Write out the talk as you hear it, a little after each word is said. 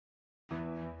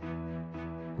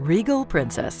Regal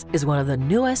Princess is one of the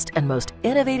newest and most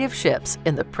innovative ships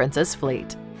in the Princess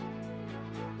fleet.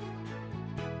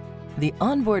 The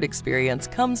onboard experience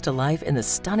comes to life in the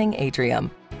stunning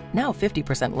atrium, now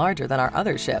 50% larger than our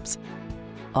other ships,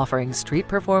 offering street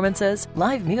performances,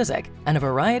 live music, and a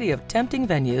variety of tempting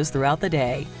venues throughout the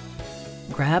day.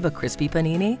 Grab a crispy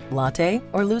panini, latte,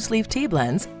 or loose-leaf tea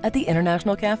blends at the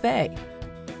International Cafe.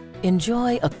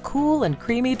 Enjoy a cool and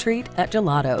creamy treat at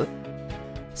Gelato.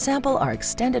 Sample our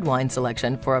extended wine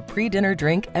selection for a pre-dinner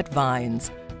drink at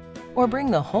Vines. Or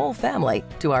bring the whole family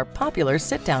to our popular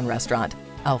sit-down restaurant,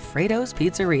 Alfredo's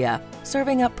Pizzeria,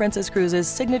 serving up Princess Cruises'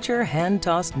 signature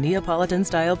hand-tossed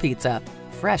Neapolitan-style pizza,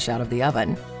 fresh out of the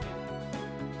oven.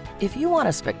 If you want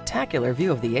a spectacular view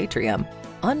of the atrium,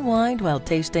 unwind while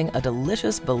tasting a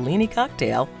delicious Bellini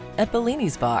cocktail at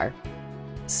Bellini's Bar.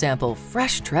 Sample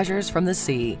fresh treasures from the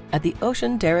sea at the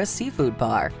Ocean Terrace Seafood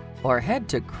Bar, or head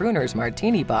to Crooner's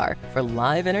Martini Bar for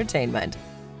live entertainment.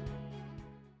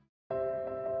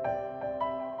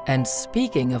 And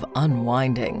speaking of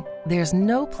unwinding, there's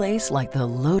no place like the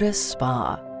Lotus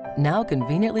Spa, now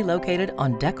conveniently located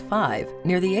on Deck 5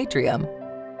 near the atrium.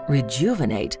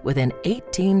 Rejuvenate within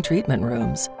 18 treatment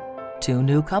rooms, 2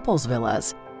 new couples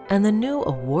villas, and the new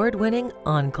award-winning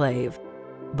Enclave,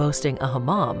 boasting a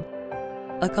hammam,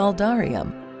 a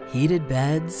caldarium, heated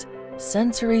beds,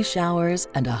 sensory showers,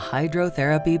 and a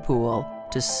hydrotherapy pool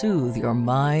to soothe your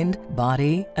mind,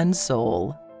 body, and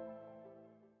soul.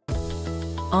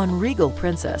 On Regal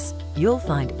Princess, you'll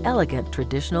find elegant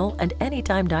traditional and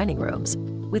anytime dining rooms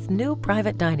with new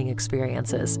private dining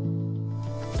experiences.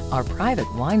 Our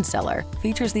private wine cellar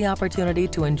features the opportunity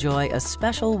to enjoy a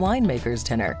special winemaker's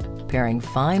dinner, pairing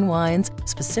fine wines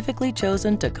specifically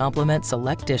chosen to complement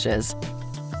select dishes.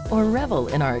 Or revel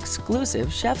in our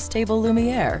exclusive Chef's Table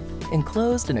Lumiere,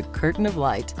 enclosed in a curtain of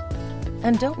light.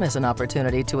 And don't miss an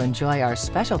opportunity to enjoy our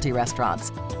specialty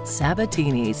restaurants,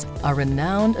 Sabatini's, our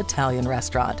renowned Italian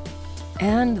restaurant,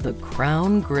 and the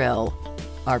Crown Grill,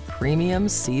 our premium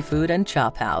seafood and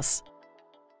chop house.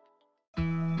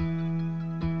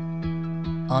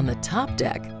 On the top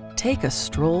deck, take a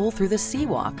stroll through the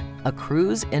Seawalk, a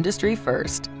cruise industry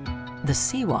first. The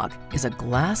Seawalk is a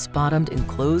glass-bottomed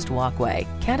enclosed walkway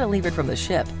cantilevered from the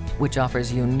ship, which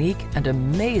offers unique and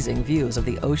amazing views of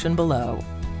the ocean below.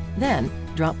 Then,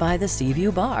 drop by the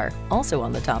Seaview Bar, also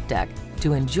on the top deck,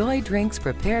 to enjoy drinks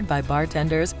prepared by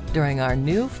bartenders during our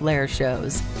new flare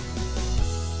shows.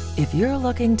 If you're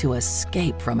looking to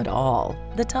escape from it all,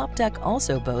 the top deck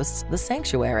also boasts the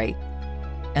Sanctuary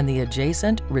and the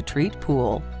adjacent Retreat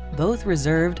Pool, both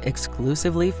reserved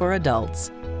exclusively for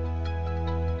adults.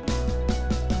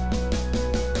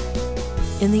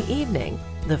 In the evening,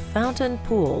 the fountain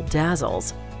pool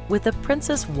dazzles with the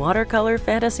Princess Watercolor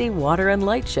Fantasy Water and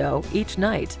Light Show each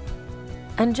night.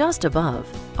 And just above,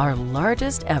 our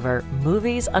largest ever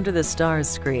Movies Under the Stars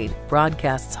screen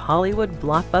broadcasts Hollywood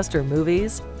blockbuster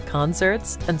movies,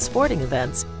 concerts, and sporting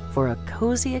events for a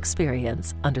cozy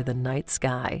experience under the night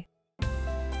sky.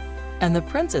 And the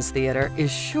Princess Theater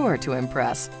is sure to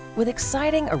impress with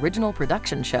exciting original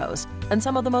production shows and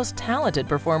some of the most talented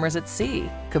performers at sea,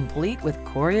 complete with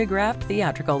choreographed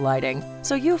theatrical lighting,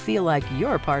 so you feel like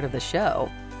you're part of the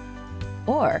show.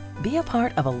 Or be a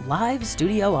part of a live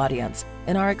studio audience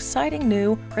in our exciting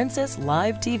new Princess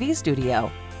Live TV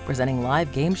studio, presenting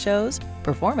live game shows,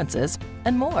 performances,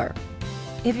 and more.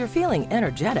 If you're feeling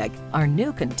energetic, our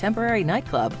new contemporary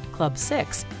nightclub, Club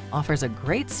 6, offers a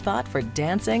great spot for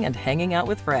dancing and hanging out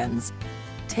with friends.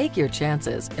 Take your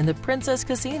chances in the Princess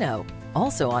Casino,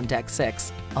 also on Deck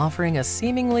 6, offering a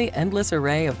seemingly endless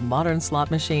array of modern slot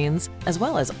machines, as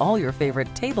well as all your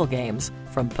favorite table games,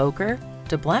 from poker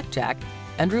to blackjack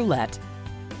and roulette.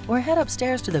 Or head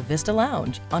upstairs to the Vista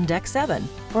Lounge on Deck 7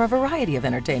 for a variety of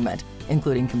entertainment,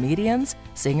 including comedians,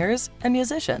 singers, and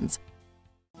musicians.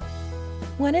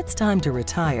 When it's time to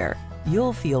retire,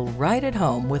 you'll feel right at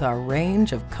home with our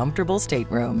range of comfortable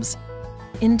staterooms.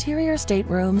 Interior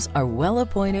staterooms are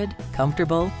well-appointed,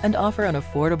 comfortable, and offer an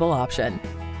affordable option.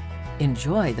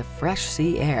 Enjoy the fresh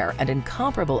sea air and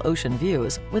incomparable ocean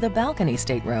views with a balcony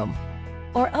stateroom.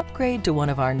 Or upgrade to one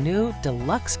of our new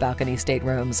deluxe balcony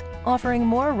staterooms, offering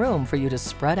more room for you to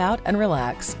spread out and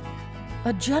relax.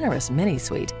 A generous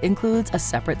mini-suite includes a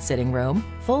separate sitting room,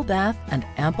 full bath, and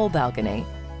ample balcony.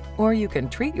 Or you can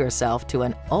treat yourself to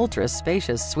an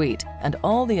ultra-spacious suite and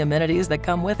all the amenities that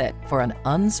come with it for an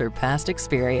unsurpassed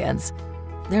experience.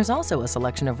 There's also a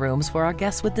selection of rooms for our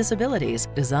guests with disabilities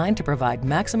designed to provide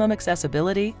maximum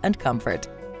accessibility and comfort.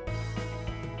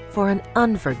 For an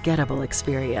unforgettable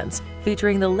experience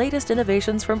featuring the latest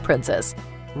innovations from Princess,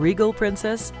 Regal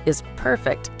Princess is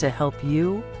perfect to help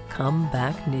you come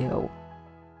back new.